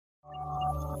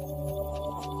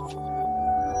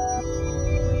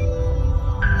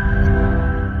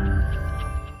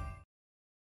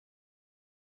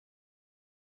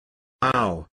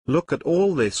Look at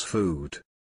all this food.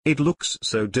 It looks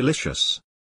so delicious.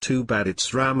 Too bad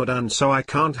it's Ramadan so I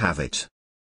can't have it.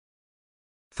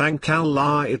 Thank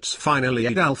Allah it's finally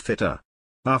Eid al-Fitr.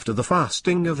 After the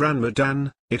fasting of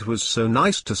Ramadan, it was so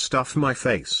nice to stuff my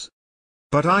face.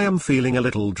 But I am feeling a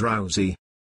little drowsy.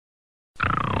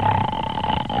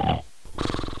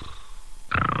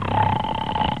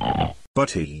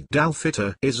 But Eid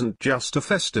al-Fitr isn't just a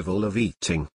festival of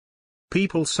eating.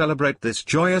 People celebrate this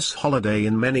joyous holiday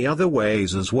in many other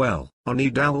ways as well. On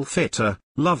Eid al-Fitr,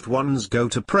 loved ones go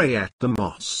to pray at the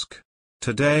mosque.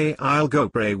 Today I'll go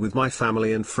pray with my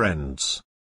family and friends.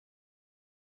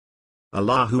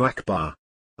 Allahu Akbar.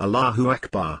 Allahu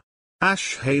Akbar.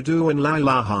 Ashhadu an la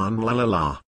ilaha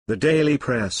illallah. The daily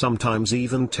prayer sometimes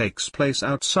even takes place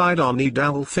outside on Eid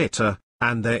al-Fitr,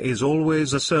 and there is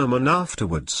always a sermon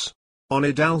afterwards. On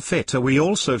Eid al-Fitr we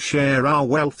also share our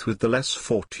wealth with the less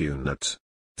fortunate.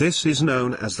 This is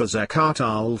known as the Zakat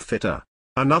al-Fitr.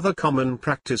 Another common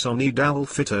practice on Eid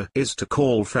al-Fitr is to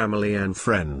call family and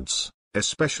friends,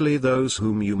 especially those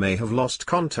whom you may have lost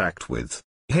contact with.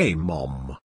 Hey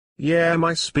mom. Yeah,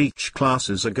 my speech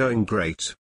classes are going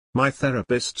great. My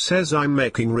therapist says I'm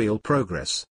making real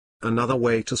progress. Another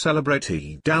way to celebrate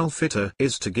Eid al-Fitr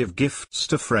is to give gifts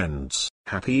to friends.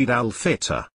 Happy Eid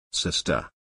al-Fitr, sister.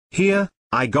 Here,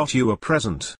 I got you a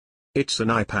present. It's an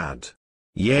iPad.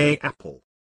 Yay Apple.